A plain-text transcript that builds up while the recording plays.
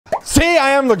See,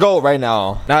 I am the GOAT right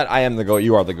now. Not I am the GOAT,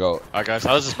 you are the GOAT. Alright guys,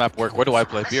 how does this map work? Where do I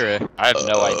play B? I have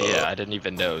no idea. I didn't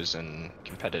even know it was in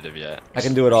competitive yet. I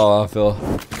can do it all, Phil.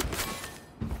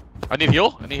 I need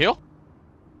heal. I need heal.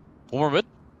 One more mid.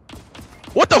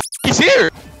 What the f? He's here!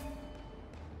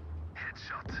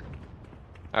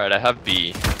 Alright, I have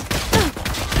B.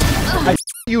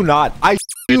 You not. I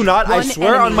you not. I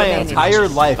swear on my entire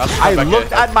life. I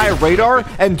looked at my radar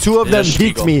and two of them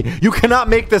peeked me. You cannot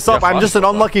make this up. I'm just an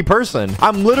unlucky person.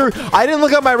 I'm literally. I didn't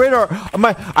look at my radar.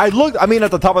 I looked. I mean,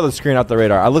 at the top of the screen, at the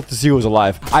radar. I looked to see who was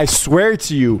alive. I swear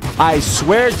to you. I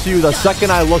swear to you. The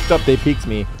second I looked up, they peeked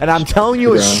me. And I'm telling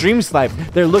you, it's stream snipe.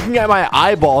 They're looking at my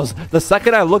eyeballs. The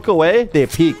second I look away, they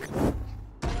peek.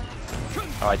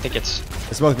 Oh, I think it's.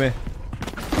 It smoked me.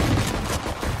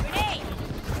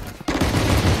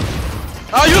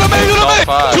 Oh, you done made!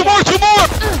 Two more!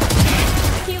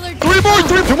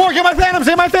 Three more! Get my phantom!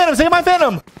 Save my phantom! Save my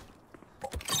phantom!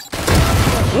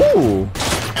 Ooh!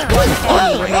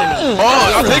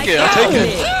 Oh, I'll take it! I'll take it!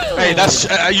 Hey, that's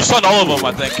you stunned all of them,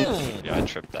 I think. Yeah, I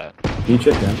tripped that. You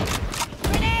tripped him.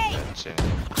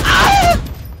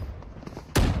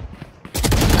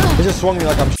 He just swung me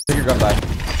like I'm shit your gun back.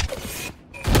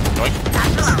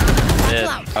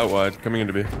 Out wide, coming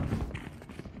into B.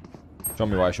 Show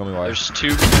me why, show me why. There's two.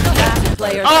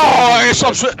 Oh, I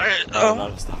saw shit.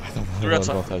 I'm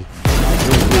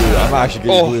actually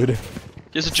getting glued.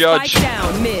 He's a judge.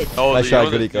 Oh, nice shot,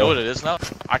 good you eco. know what it is now?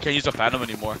 I can't use the Phantom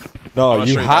anymore. No,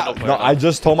 you have. No, I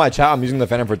just told my chat I'm using the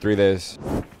Phantom for 3 days.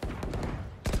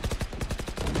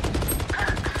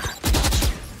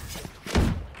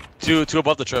 Two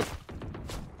above the trip.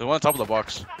 The one on top of the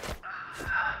box.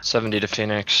 70 to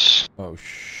Phoenix. Oh,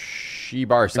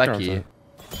 Shibarseki.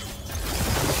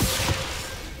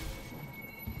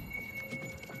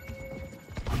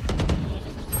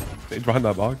 He's behind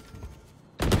that bog.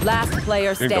 Last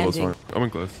player standing. I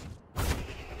went close.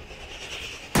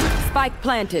 Spike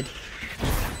planted.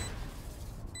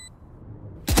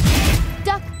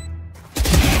 Duck.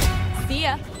 See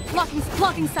ya.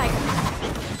 Blocking sight.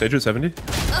 Stage at 70.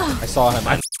 I saw him.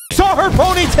 I saw her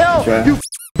ponytail. Okay. You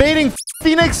baiting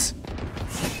Phoenix.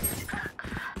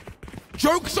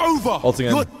 Joke's over. Ulting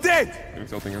in. You're dead.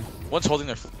 Phoenix ulting in. One's holding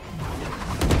their.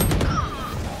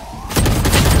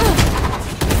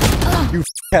 You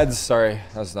heads. Sorry,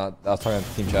 that's not. I was talking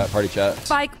to team chat, party chat.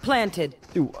 Spike planted.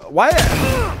 Dude, why? All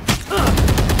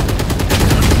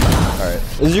right.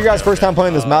 This is your guys' first time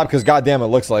playing this map because goddamn, it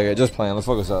looks like it. Just playing. Let's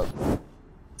focus up.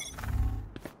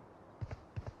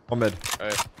 One mid.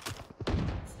 Alright.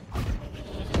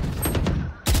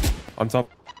 On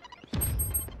top.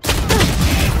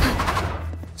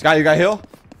 Sky, you got heal?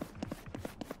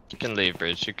 You can leave,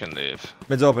 Bridge. You can leave.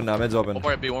 Mid's open now. Mid's open. One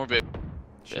more B. One more B.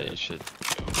 Yeah, you should.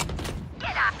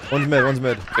 One's mid. One's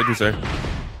mid. Sage was there.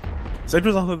 Sage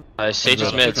was off the. Sage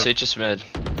is mid. Sage is mid.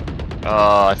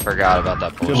 Oh, I forgot about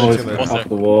that Two bullshit. mid. Off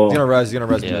the wall. He's gonna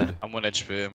res. Yeah. Mid. I'm 1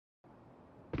 HP.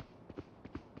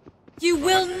 You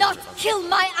will not kill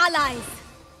my allies.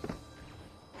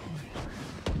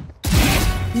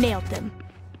 Nailed them.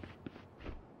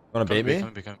 Wanna bait me?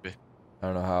 Come B. I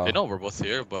don't know how. They know we're both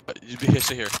here, but you be here,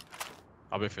 stay here.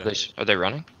 I'll be here. Are they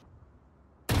running?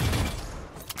 I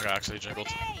got actually jingled.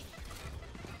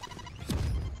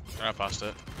 I passed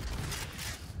it.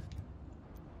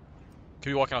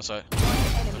 Keep walking outside.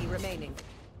 Enemy remaining.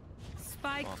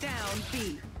 Spike down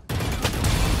B.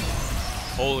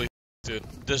 Holy dude.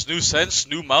 This new sense,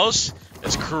 new mouse,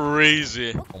 is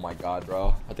crazy. Oh my god,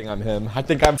 bro. I think I'm him. I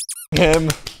think I'm him.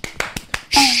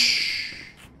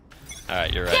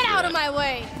 Alright, you're right. Get out of my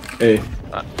way. Hey.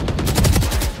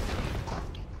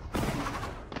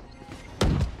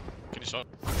 Can you shot?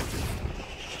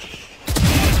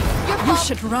 You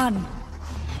should run.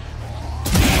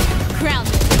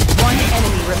 Grounded. One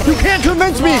enemy remaining. You can't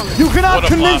convince me. You cannot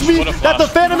convince me that the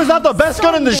Phantom is not the best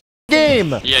gun in the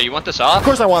game. Yeah, you want this off? Of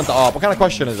course I want the op. What kind of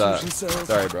question is that?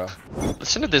 Sorry, bro.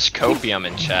 Listen to this copium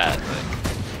in chat.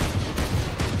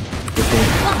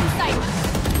 Blocking sight.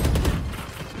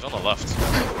 He's on the left.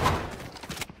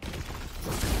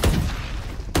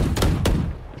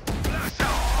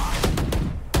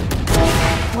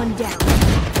 One down.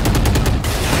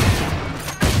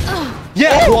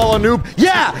 Yeah, Koala noob.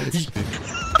 Yeah.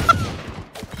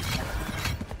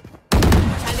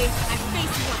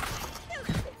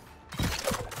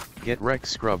 Get wrecked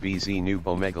scrub easy noob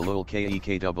omega lol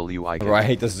KEKWI. Bro, I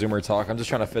hate this zoomer talk. I'm just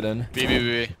trying to fit in. B.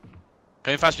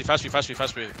 Can you fast B.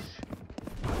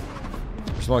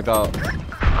 Smoked out.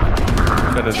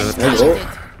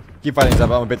 Oh. Keep fighting, Zeb. I'm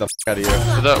gonna bait the f out of you.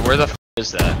 Where the f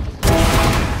is that?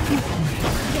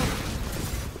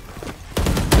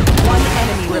 One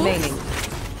enemy remaining.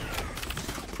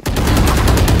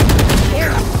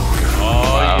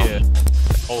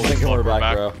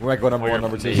 bro. We might go number 1,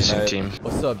 number 2 tonight. Team.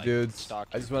 What's up, dudes? I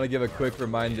just want to give a quick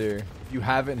reminder. If you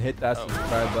haven't hit that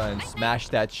subscribe button, smash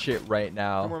that shit right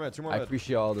now. 2 more minutes. I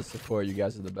appreciate all the support. You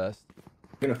guys are the best.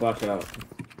 I'm gonna flash it out.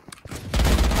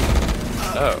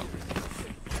 Oh.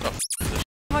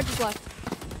 Hard just left.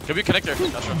 Could be connector.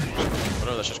 Not sure.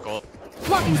 Whatever that shit's called.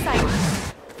 Blocking sight.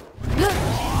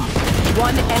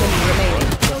 1 enemy remaining.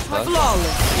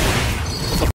 Flawless.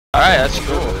 Alright, that's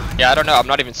cool. Yeah, I don't know. I'm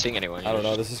not even seeing anyone. I don't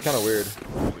know. This is kind of weird.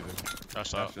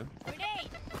 That's out.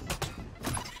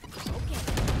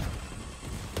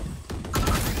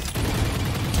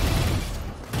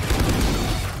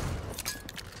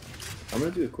 I'm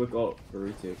gonna do a quick ult for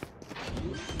retake.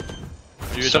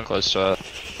 You're so close to it.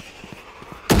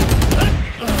 2,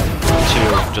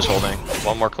 just holding.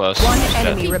 1 more close. 1 Just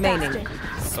enemy dead. remaining.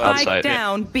 Outside. Spike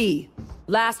down B.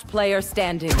 Last player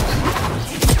standing.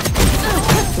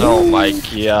 Oh my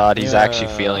god, he's actually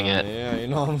feeling it. Yeah, you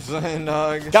know what I'm saying,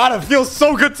 dog. God, it feels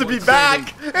so good to be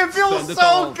back. It feels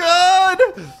so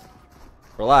good.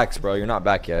 Relax, bro. You're not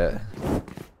back yet.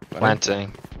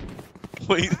 Planting.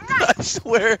 Wait, I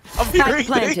swear, I'm Spike hearing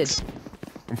planted. things.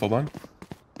 I'm full blind.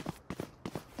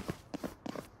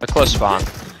 A close spawn.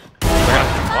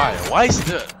 Why? Why is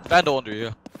it Vandal under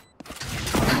you?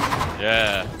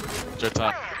 Yeah. It's your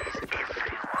time.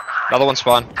 Another one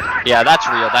spawn. Yeah, that's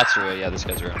real. That's real. Yeah, this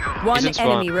guy's real. One He's in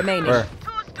spawn. enemy remaining. Where?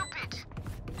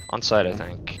 On site, I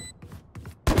think.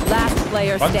 Last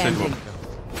player Fun standing.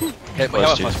 Hey, we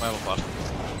have a flash. We have a flash.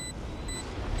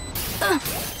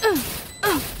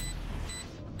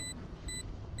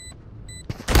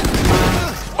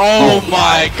 Oh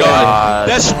my god!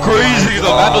 That's crazy. The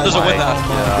Vandal doesn't win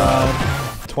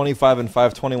that. 25 and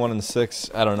 5, 21 and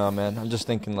 6. I don't know, man. I'm just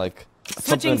thinking like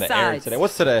something in the air sides. today.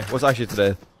 What's today? What's actually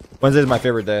today? Wednesday's my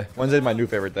favorite day. Wednesday's my new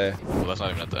favorite day. Well, that's not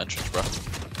even at the entrance, bro.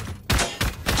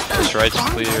 This right's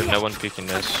clear. No one peeking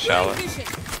this. Shallow.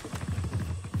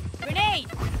 Grenade.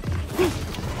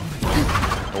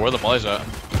 Where are the mollies at?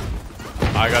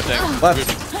 I got that.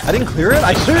 Left. I didn't clear it.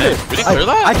 I cleared it. We didn't clear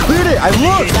that? I cleared it. I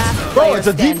looked. Last Bro, player it's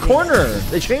a deep standing. corner.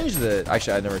 They changed it.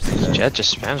 Actually, I've never seen that. Jet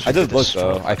just spams. I did with look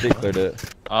though. I think cleared it.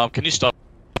 Can you stop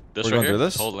this We're right going here? through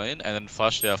this? Hold lane and then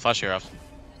flash. Yeah, flash here after.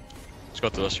 Let's go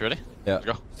through this. You ready? Yeah. Let's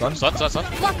go. Stun? Stun.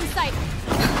 Blocking sight.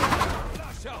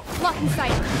 Blocking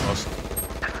sight. Close.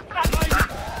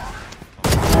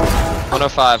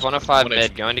 105. 105 1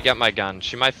 mid. Going to get my gun.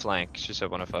 She might flank. She said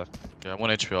 105. Yeah, 1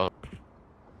 HP.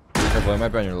 Careful, I might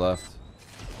be on your left.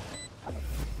 Can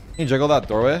you juggle that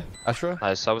doorway, Astra?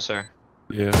 Nice. That was her.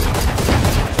 Yeah.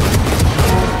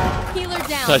 Healer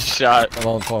down. Nice shot. I'm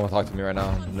on the phone. Talk to me right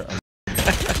now.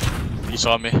 You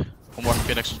saw me. One more.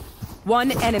 Phoenix.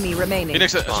 1 enemy remaining.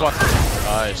 Phoenix. Swat.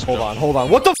 Nice. Hold on.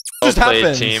 What the f just Well played,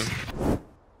 happened? team.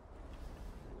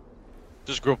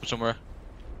 Just group somewhere.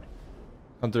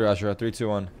 Come through, Astra. 3, 2,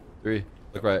 1. 3.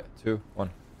 Look right. 2, 1.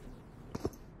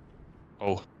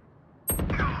 Oh.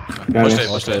 Got Push it. it.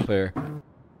 Watch that player.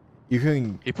 You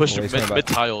can. He pushed Oh, your he's coming mid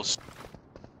back. tiles.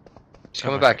 He's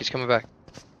coming back. He's coming back.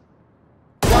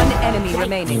 1 enemy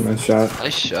remaining. Nice shot.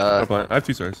 Nice Full shot. blind. I have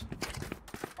 2 stars.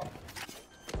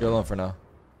 You're alone for now.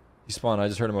 He spawned. I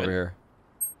just heard him over here.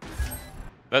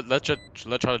 Let try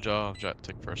to jet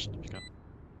take first if you can.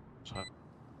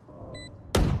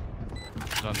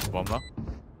 He's on bomb now.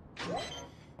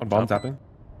 On bomb tapping.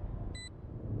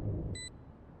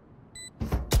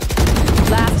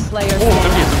 Last player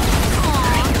standing.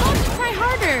 Aw, try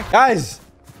harder. Guys,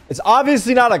 it's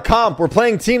obviously not a comp. We're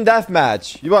playing team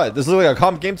deathmatch. You what? This looks like a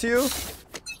comp game to you?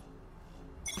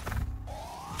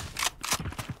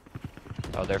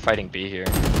 Oh, they're fighting B here.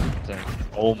 Dang.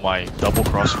 Oh my, double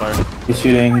crossfire. He's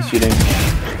shooting.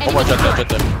 Oh my, jet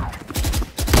there.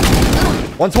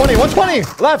 120, 120!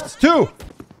 Left, 2!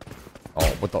 Oh,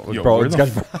 what the? Yo, bro, where it's the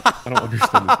got. I don't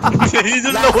understand this. He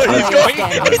doesn't know where he's going.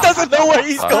 He doesn't know where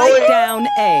he's Spike going. down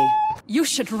A. You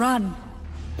should run.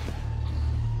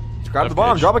 Grab the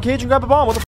bomb, drop a cage and grab a bomb.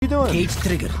 What the f are you doing? Cage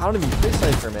triggered. I don't even play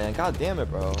Cypher, man. God damn it,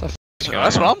 bro. Yeah,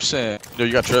 that's what I'm saying. Yo,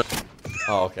 you got trip.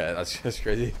 Oh, okay. That's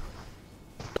crazy.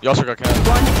 You also got cannon.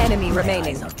 1 enemy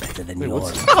remaining.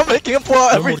 I'm making him pull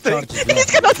out everything. He's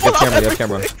gonna pull out You have everything.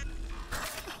 camera.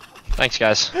 Thanks,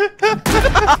 guys.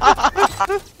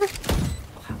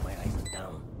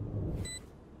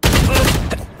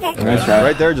 Nice shot.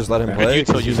 Right there, just let him play. you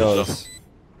tell 'cause he you knows. stuff.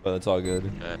 But it's all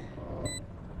good. Yeah.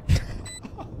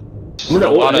 I'm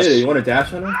gonna ult mid. You wanna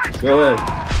dash on him? Go ahead.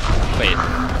 Wait.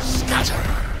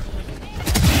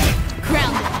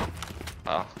 Grounded.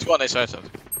 Oh. Let's go on A side.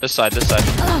 This side. This side.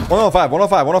 105,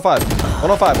 105, 105.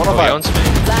 105, Oh, he 105. owns me.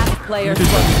 Last player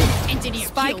standing. Engineer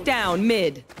Spike killed. down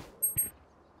mid.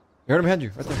 You heard him behind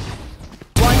you, right there.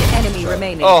 1 enemy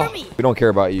remaining. Oh, We don't care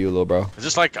about you, little bro. Is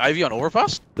this like Ivy on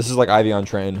overpass? This is like Ivy on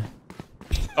train.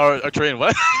 Or a train?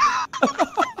 What?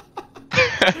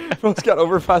 Bro's got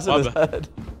overpass in his head.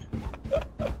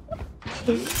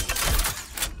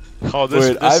 Oh, this,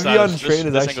 Wait, Ivy on train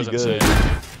is actually good.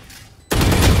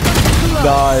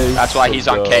 Nice. that's why he's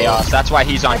on chaos. That's why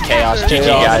he's on chaos. GG,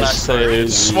 Chaos guys. is crazy.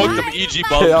 Smoke them EG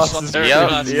bombs Chaos on is there.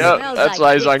 Yep, yep. That's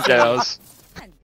why he's on chaos.